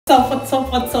What's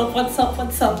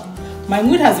up? My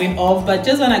mood has been off, but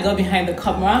just when I got behind the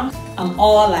camera, I'm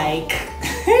all like,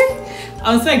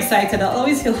 I'm so excited. I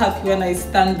always feel happy when I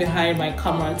stand behind my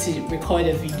camera to record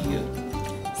a video.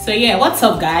 So yeah, what's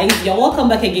up guys? You're welcome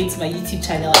back again to my YouTube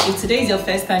channel. If today is your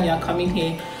first time you're coming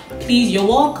here, please, you're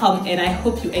welcome, and I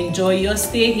hope you enjoy your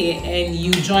stay here and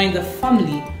you join the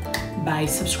family by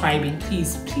subscribing.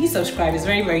 Please subscribe. It's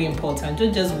very, very important.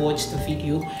 Don't just watch the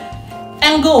video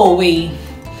and go away.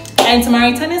 And to my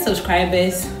returning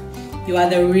subscribers, you are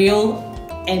the real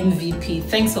MVP.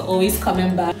 Thanks for always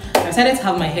coming back. I decided to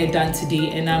have my hair done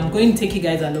today and I'm going to take you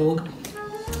guys along.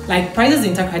 Like, prices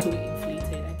in Takoradi were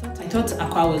inflated. I thought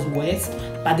Accra was worse,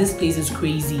 but this place is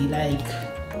crazy, like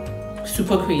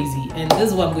super crazy. And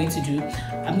this is what I'm going to do.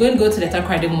 I'm going to go to the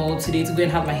Takoradi mall today to go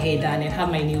and have my hair done and have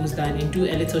my nails done and do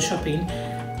a little shopping.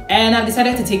 And I've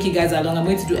decided to take you guys along. I'm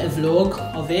going to do a vlog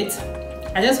of it.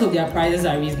 I just hope their prices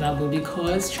are reasonable,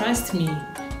 because trust me,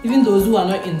 even those who are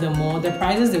not in the mall, the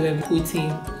prices they were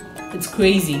quoting, it's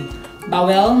crazy. But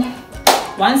well,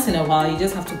 once in a while you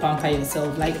just have to pamper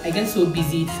yourself. Like, I get so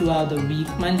busy throughout the week.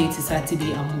 Monday to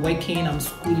Saturday I'm working, I'm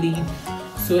schooling,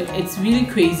 so it's really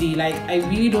crazy. Like, I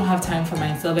really don't have time for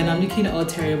myself and I'm looking all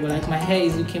terrible. Like, my hair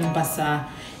is looking basa.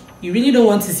 You really don't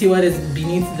want to see what is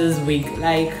beneath this wig.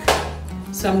 Like,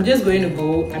 so I'm just going to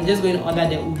order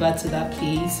the Uber to that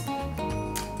place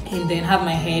and then have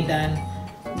my hair done.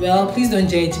 Well, please don't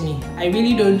judge me. I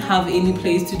really don't have any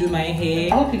place to do my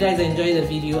hair. I hope you guys enjoy the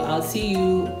video. I'll see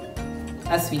you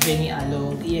as we journey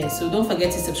along. Yeah, so don't forget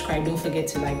to subscribe, don't forget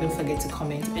to like, don't forget to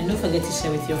comment, and don't forget to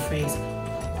share with your friends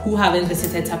who haven't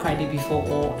visited Takoradi before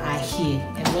or are here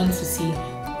and want to see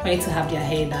where to have their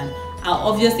hair done. I'll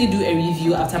obviously do a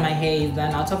review after my hair is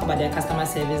done. I'll talk about their customer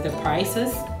service, the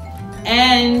prices,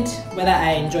 and whether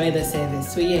I enjoy the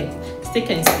service. So yeah, stick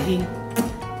and stay.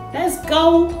 Let's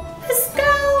go.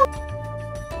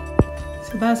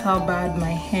 So that's how bad my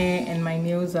hair and my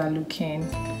nails are looking.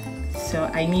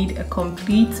 So I need a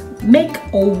complete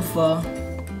makeover.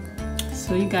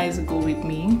 So you guys go with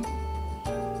me.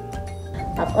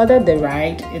 I've ordered the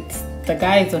ride. The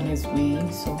guy is on his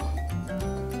way. So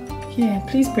yeah,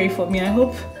 please pray for me. I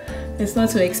hope it's not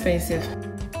too expensive.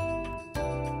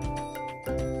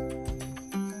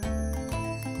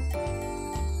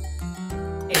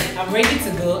 I'm ready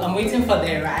to go. I'm waiting for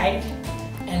the ride,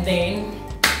 and then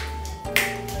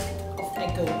off I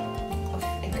go.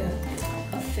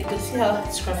 See how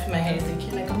scruffy my hair is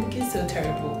looking? Like, I'm looking so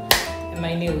terrible, and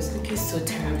my nails looking so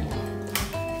terrible.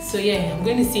 So yeah, I'm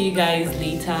going to see you guys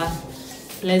later.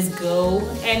 Let's go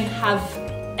and have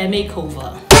a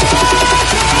makeover.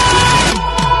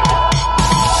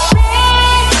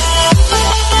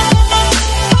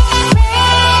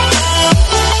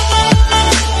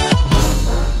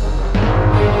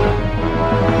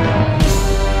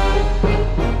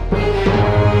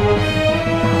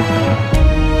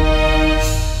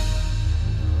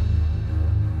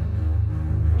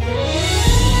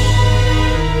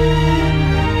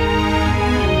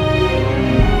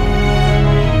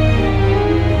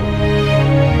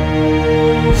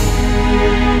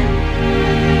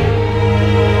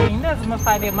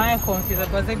 My account is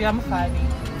because they are finding.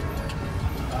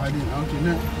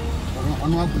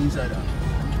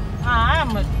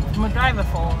 I'm a driver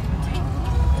for.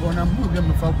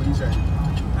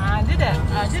 I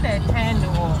did a 10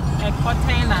 or a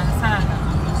 14 and sana.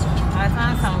 I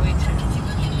found some waitress.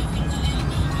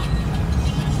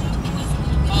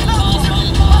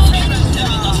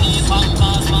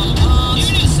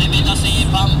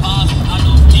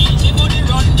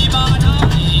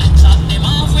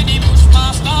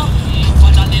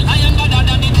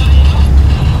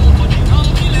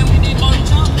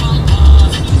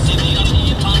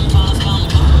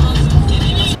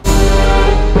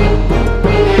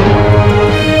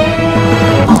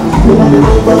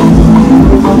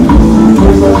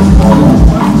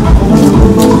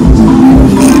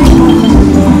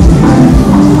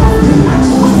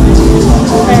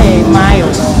 Hey,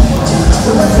 Miles.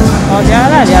 Oh, the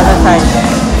other side.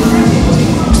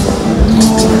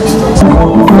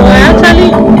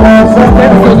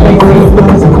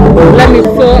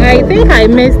 So I think I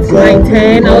missed my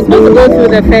turn. I was supposed to go through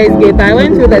the first gate, but I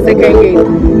went through the second gate.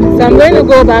 So I'm going to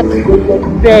go back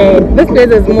there. This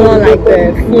place is more like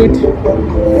the food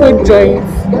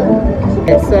joints.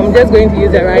 So I'm just going to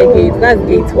use the right gate. That's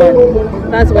gate 1.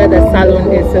 That's where the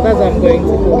salon is. So that's what I'm going to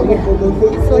go. Yeah.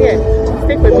 So yeah,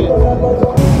 stick with me.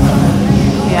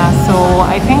 Yeah, so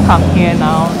I think I'm here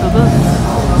now. So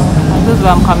this is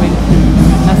where I'm coming to.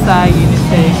 Nasa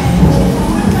Unity.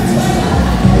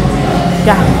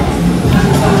 Yeah,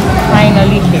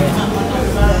 finally here.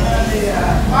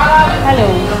 Hello.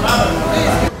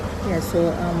 So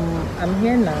I'm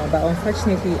here now, but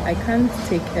unfortunately I can't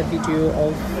take a video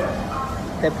of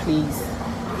the place.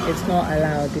 It's not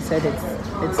allowed. They said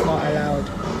it's not allowed.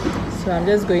 So I'm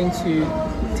just going to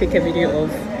take a video of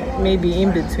maybe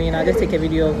in between. I'll just take a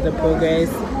video of the progress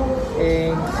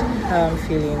and how I'm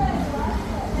feeling.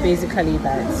 Basically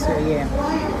that. So yeah,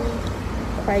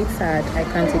 quite sad I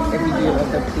can't take a video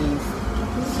of the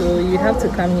place. So you have to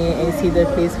come here and see the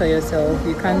place for yourself.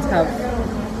 You can't have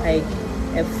like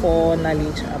a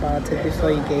foreknowledge about it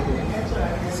before you get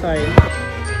here. Sorry.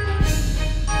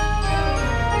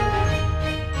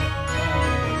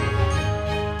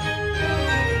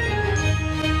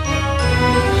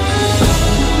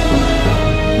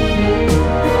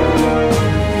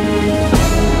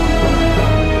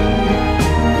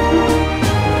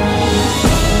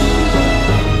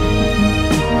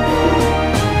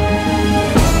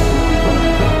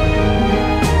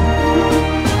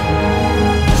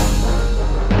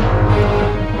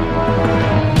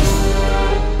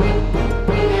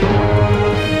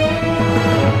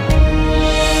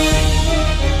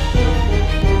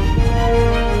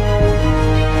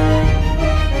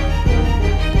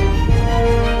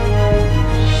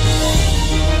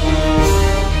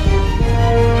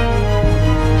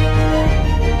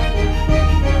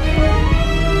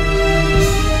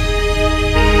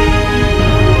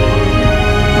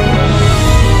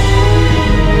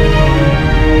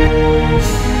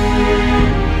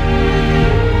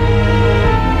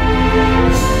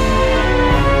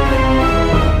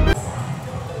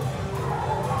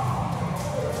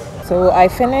 So I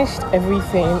finished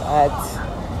everything at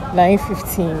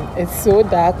 9:15. It's so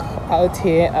dark out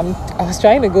here. I was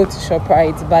trying to go to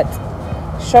ShopRite, but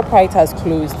ShopRite has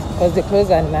closed because they close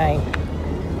at 9.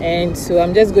 And so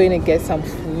I'm just going to get some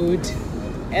food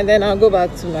and then I'll go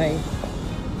back to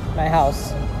my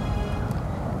house.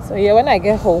 So yeah, when I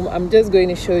get home, I'm just going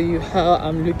to show you how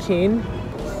I'm looking.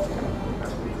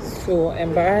 So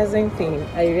embarrassing thing,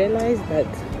 I realized that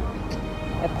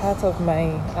a part of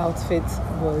my outfit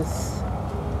was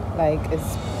like,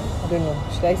 I don't know,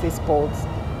 should I say sports,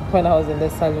 when I was in the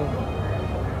salon.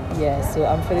 Yeah, so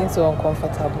I'm feeling so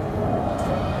uncomfortable,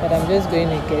 but I'm just going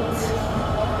to get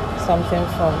something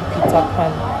from Peter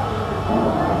Pan.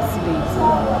 Let's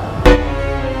see.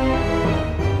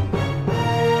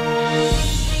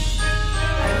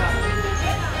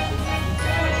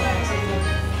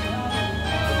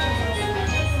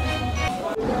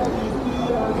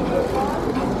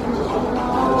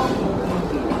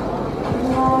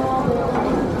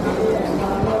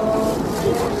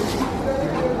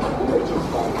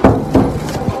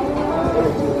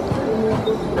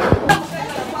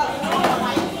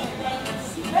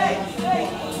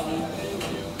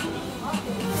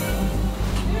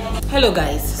 Hello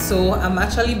guys, so I'm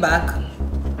actually back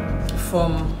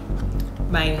from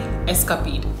my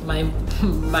escapade, my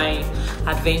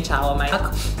adventure, or my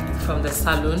back from the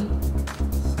salon,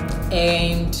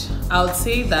 and I would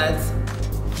say that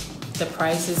the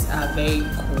prices are very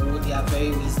cool, they are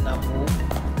very reasonable.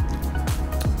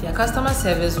 Their customer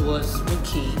service was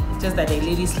okay, just that the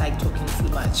ladies like talking too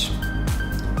much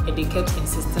and they kept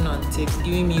insisting on tips,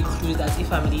 giving me clues that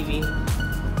if I'm leaving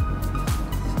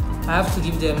I have to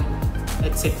give them a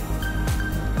tip.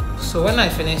 So when I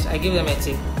finished, I gave them a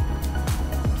tip,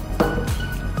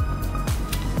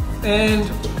 and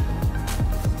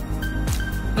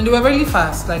they were really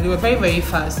fast. Like, they were very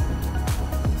fast.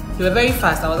 They were very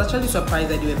fast. I was actually surprised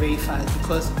that they were very fast,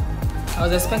 because I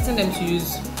was expecting them to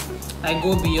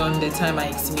go beyond the time I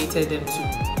estimated them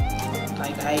to.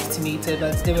 Like, I estimated,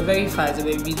 but they were very fast. They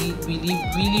were really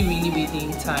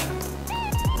in time.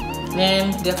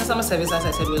 Then their customer service, as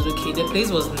I said, was okay. The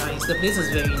place was nice. The place was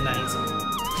very nice.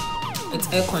 It's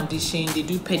air conditioned. They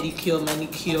do pedicure,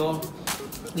 manicure.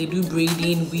 They do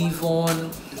braiding, weave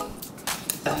on.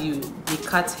 They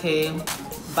cut hair,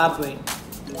 barbering.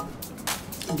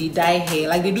 They dye hair.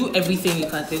 Like, they do everything you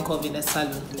can think of in a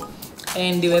salon.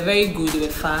 And they were very good. They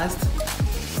were fast.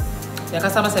 Their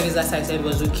customer service, as I said,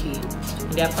 was okay.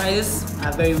 And their prices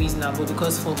are very reasonable,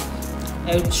 because for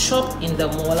a shop in the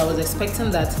mall, I was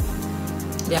expecting that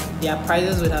their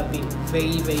prices would have been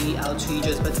very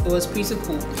outrageous, but it was pretty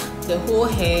cool. The whole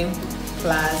hair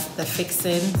plus the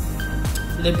fixing,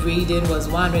 the braiding was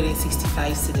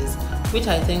 165 cedis, which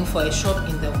I think for a shop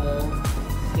in the mall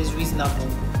is reasonable.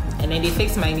 And then they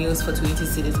fixed my nails for 20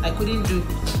 cedis. I couldn't do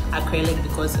acrylic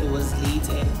because it was late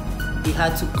and they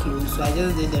had to close, so I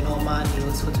just did the normal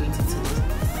nails for 20 cedis.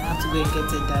 I have to go and get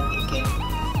it done again.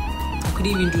 I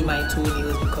couldn't even do my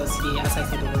toenails because, yeah, as I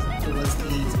said, it was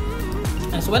late.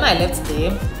 And so when I left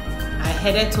there, I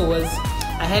headed to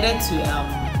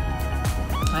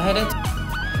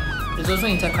It's also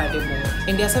in Takoradi Mall.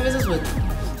 And their services were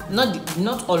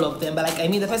not all of them, but like I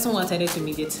mean, the person who attended to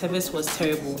me, their service was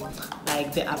terrible.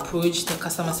 Like the approach, the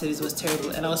customer service was terrible,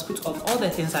 and I was put off all the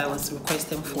things I was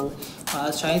requesting for. I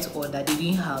was trying to order, they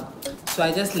didn't have, so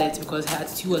I just left because her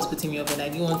attitude was putting me off, and I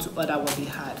didn't want to order what they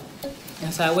had.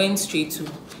 And so I went straight to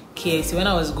KFC. When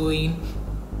I was going,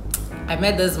 I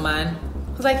met this man.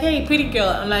 He was like, "Hey, pretty girl."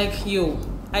 I'm like, "Yo."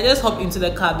 I just hopped into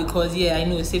the car because yeah, I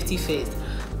know safety first.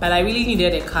 But I really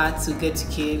needed a car to get to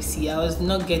KFC. I was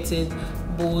not getting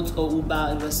Bolt or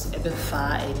Uber. It was a bit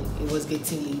far and it was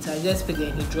getting late. I just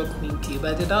figured he dropped me in K.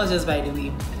 But that was just by the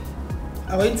way.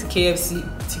 I went to KFC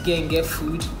to get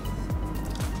food.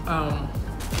 And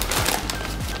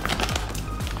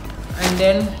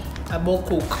then I bought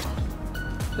Coke.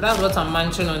 So that's what I'm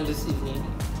munching on this evening.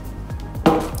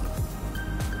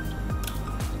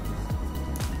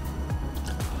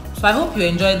 So I hope you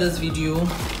enjoyed this video.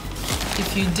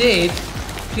 If you did,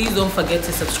 please don't forget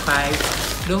to subscribe,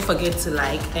 don't forget to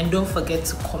like, and don't forget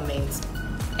to comment.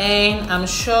 And I'm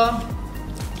sure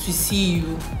to see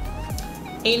you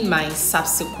in my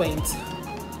subsequent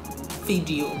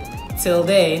video. Till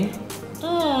then,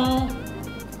 I'm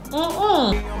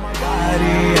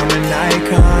an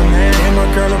icon, man. I'm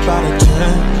a girl about a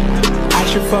 10. I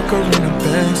should fuck her in the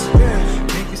Benz.